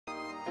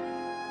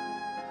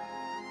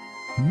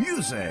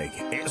Music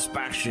is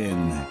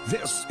passion.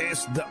 This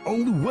is the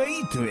only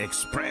way to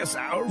express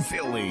our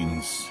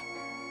feelings.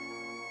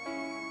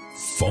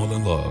 Fall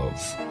in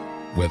love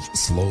with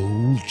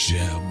Slow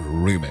Jam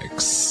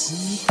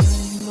Remix.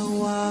 Kung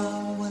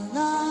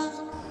mawawala,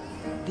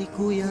 di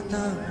ko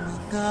yata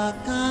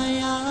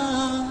makakaya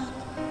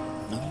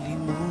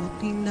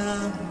Nalimutin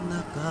ang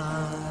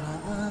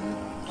nakaraan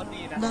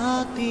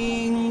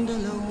nating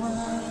dalawa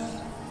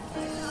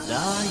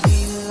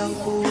Dahil ang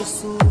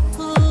puso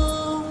ko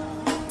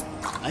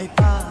ay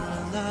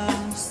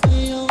parang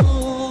sa'yo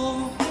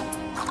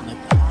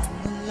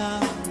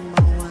Nag-aalang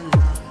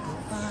mawala ka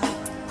pa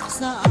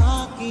sa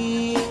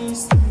aking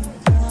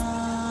sinta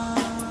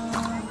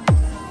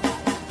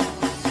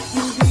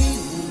Hindi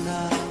mo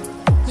na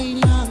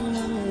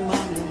kailangang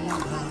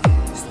malungga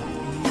sa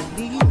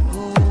piling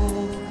ko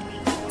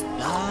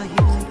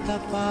Dahil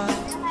tapat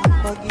ang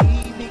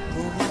pag-ibig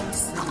ko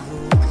sa'yo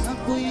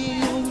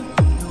Ako'y iyong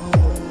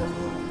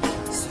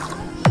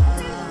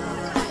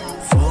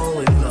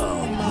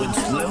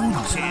Slow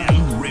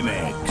Jam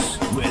Remix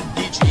with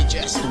DJ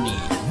Destiny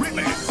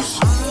Remix.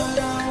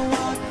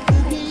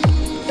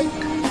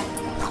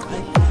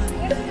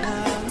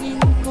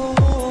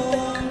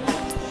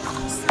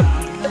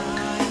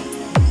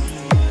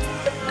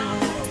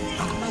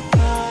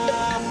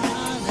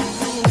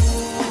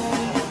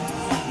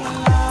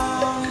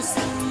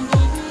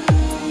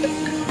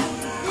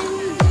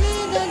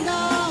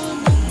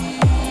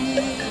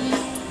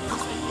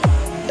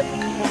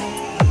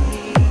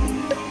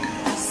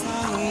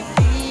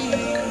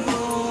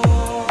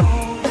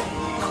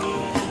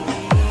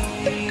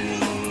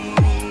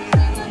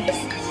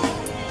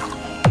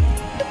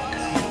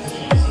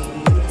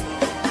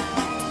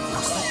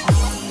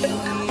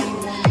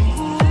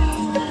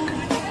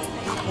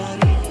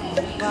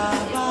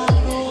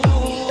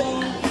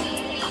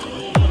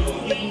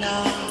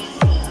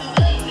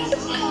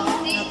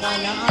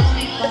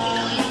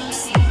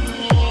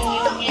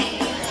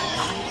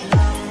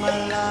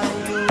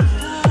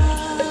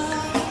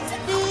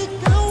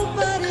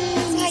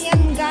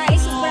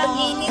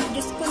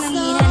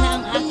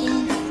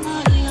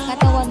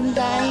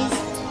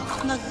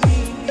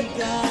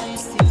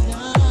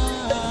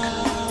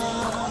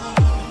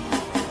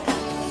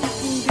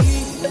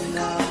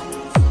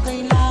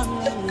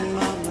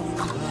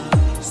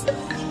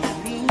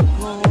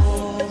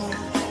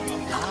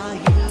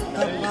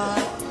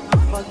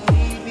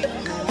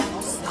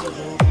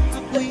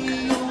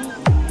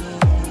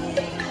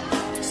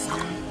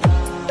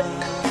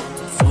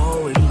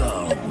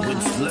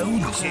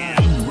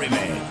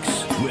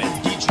 And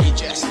then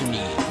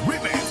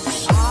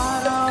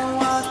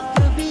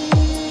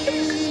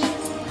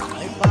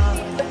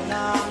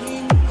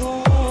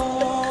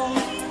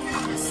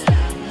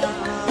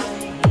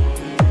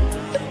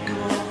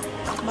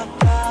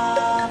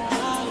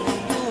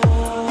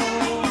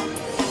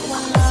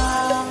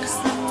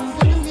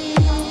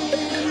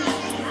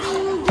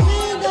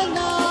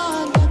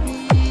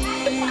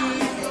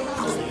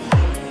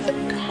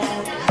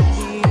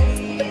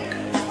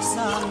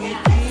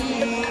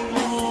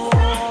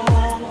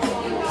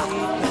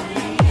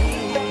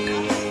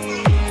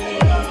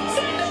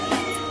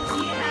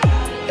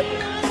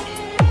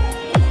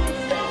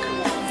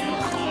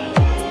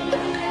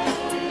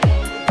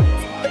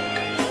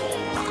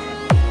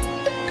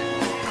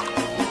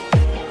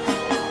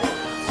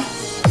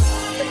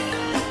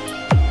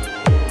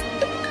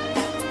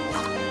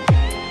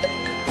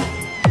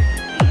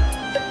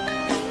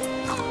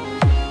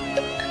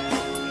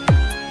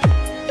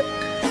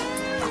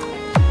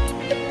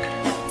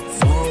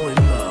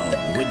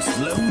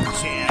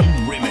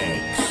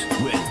Remix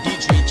with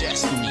DJ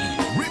Destiny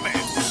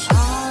Remix.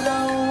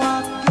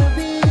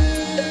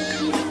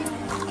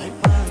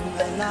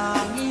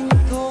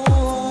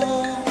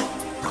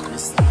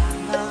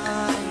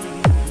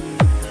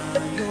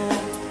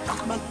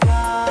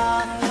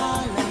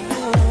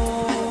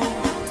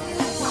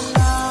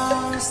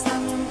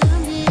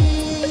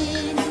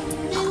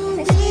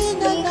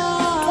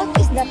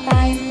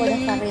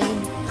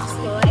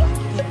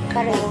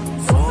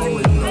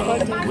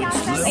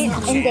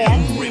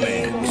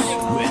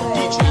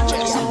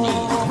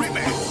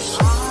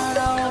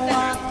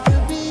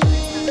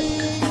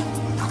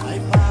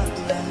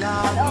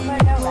 over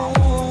the right.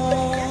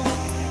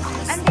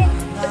 And then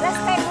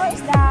last time where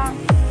is the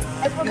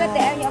I forgot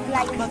the area of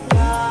light.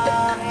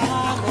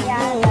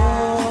 Yeah,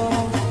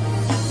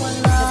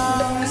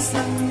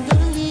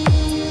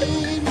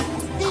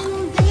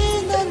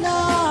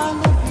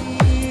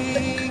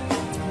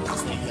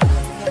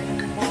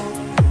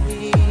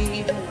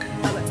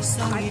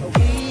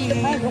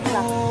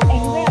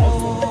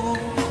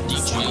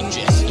 DJ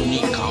Destiny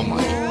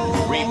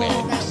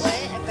Remix.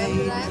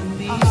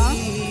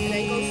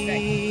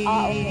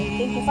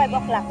 okay. 5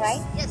 o'clock,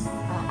 right? Yes.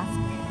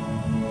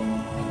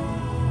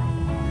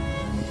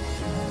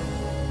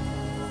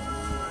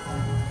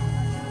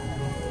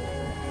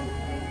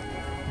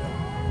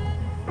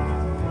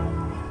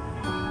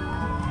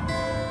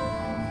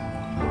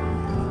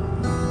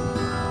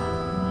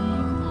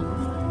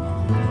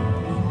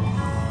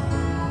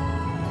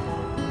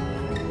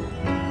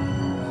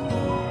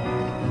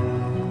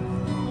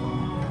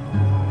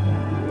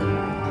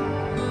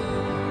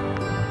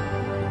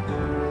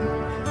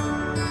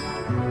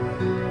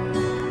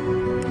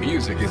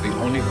 music is the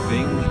only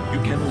thing you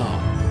can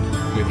love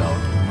without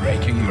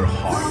breaking your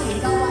heart.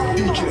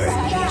 DJ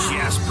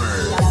Jasper.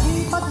 由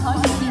於不可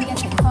預見嘅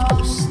情況，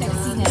迪士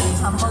尼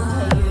尋夢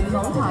奇緣舞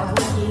台匯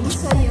演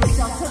需要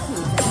作出調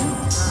整，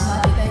我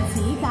哋對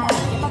此帶嚟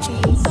嘅不便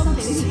深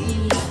表歉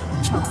意。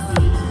同時，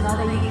我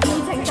哋亦邀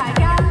請大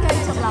家繼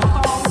續留步，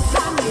參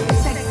與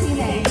迪士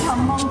尼尋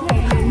夢奇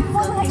緣歡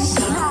慶時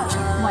刻，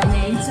為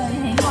你最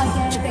喜愛嘅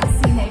迪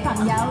士尼朋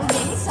友影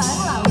相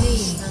留念。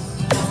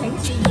請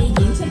注意演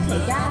出期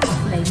間，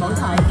離舞台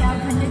較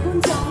近嘅觀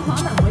眾可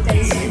能會被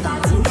水花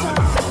濺傷，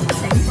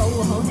請保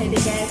護好你哋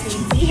嘅電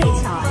子器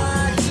材。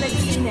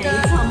迪士尼尋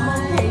夢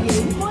奇緣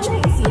歡慶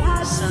時刻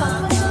，10分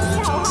鐘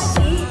之後開始。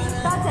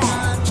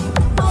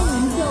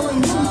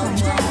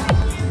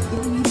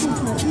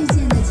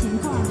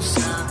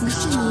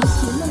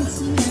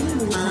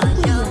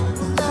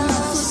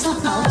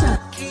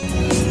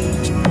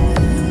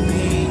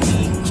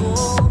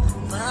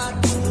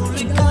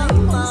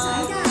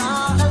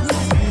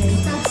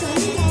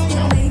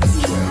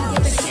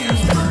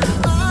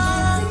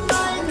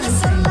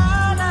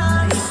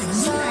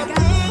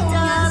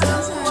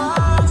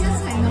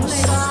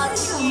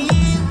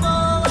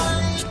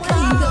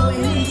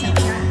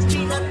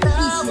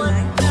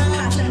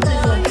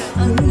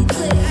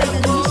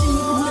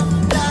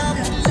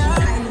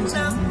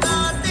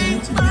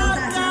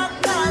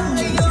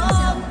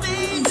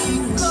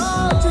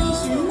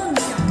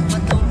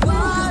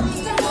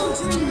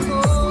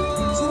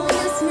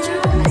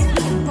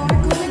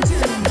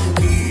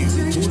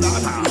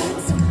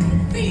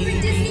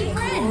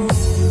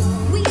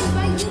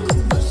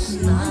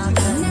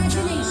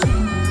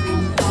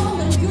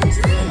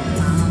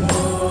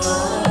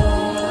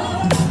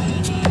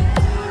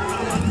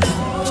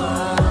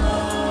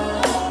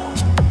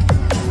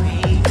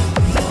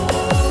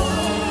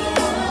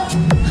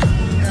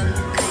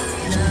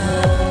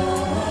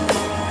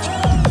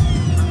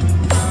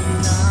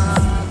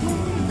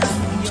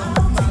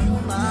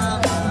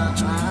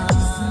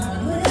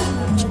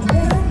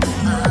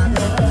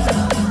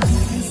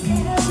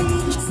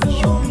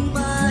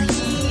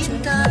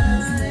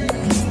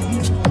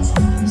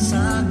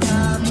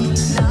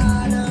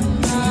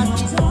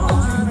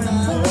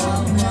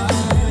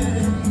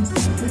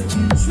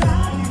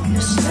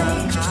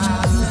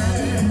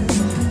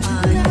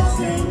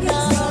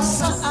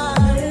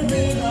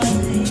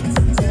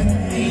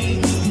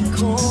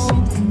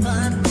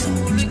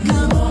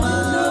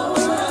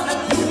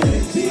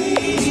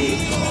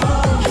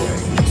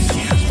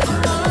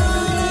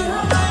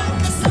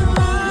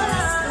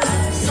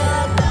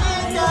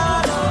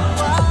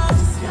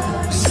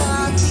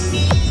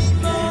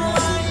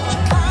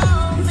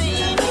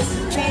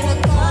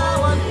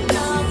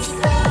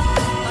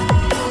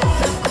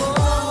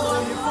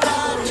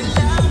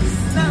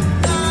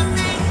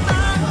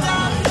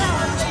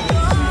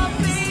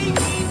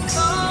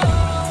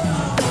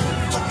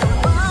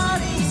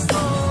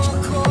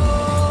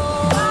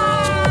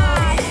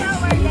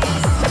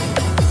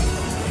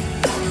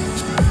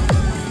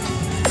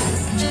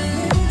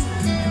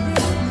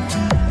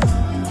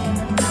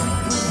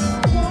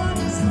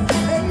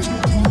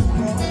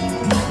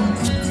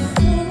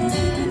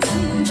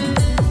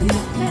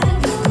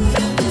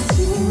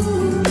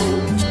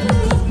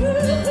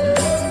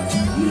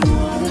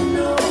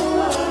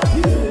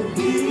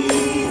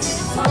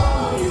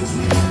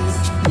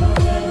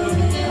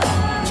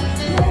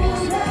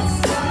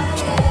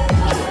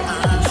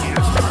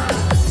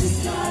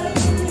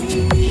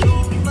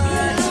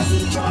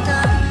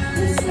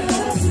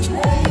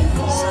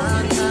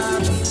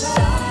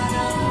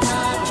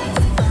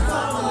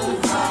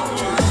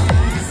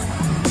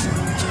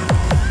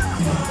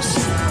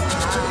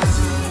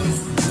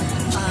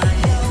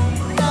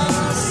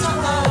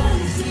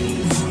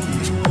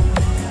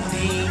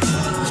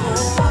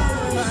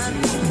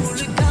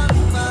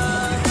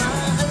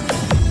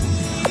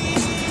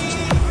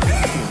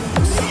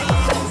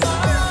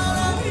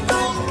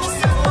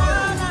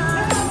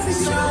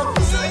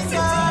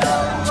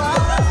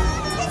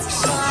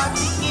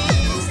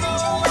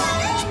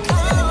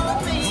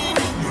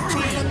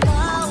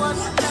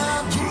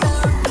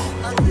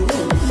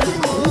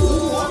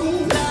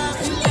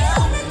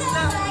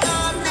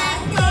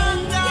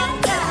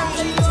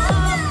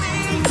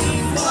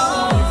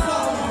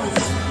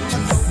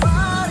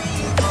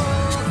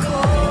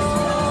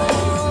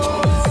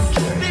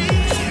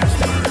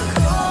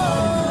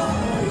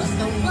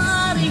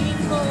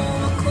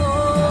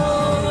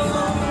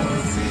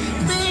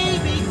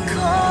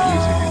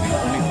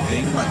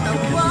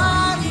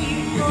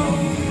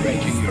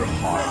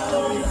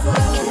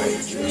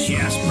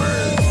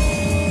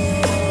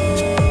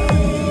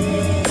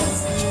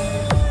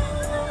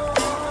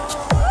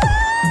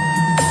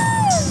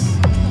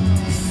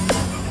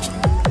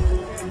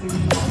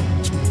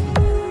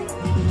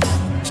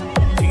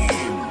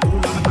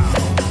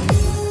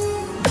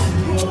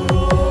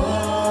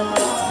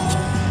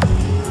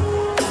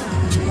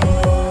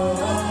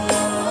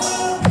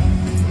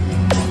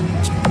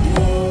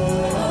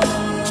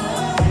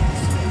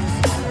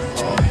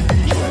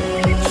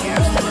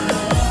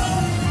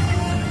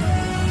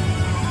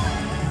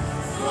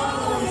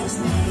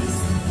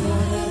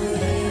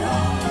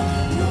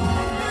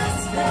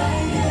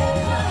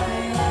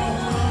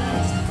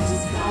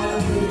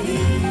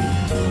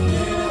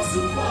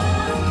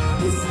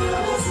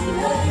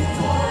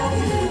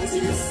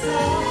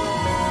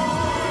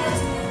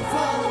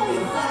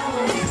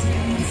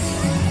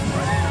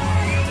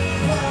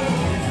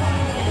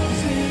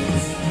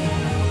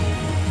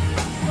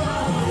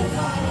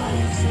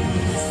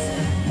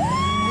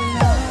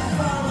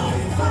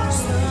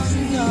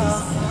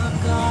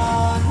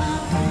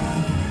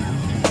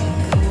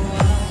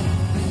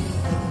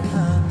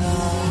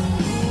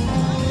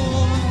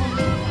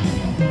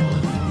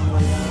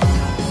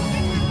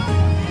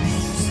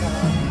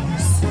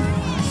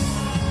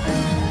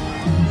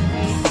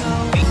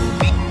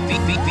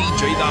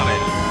最大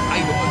力。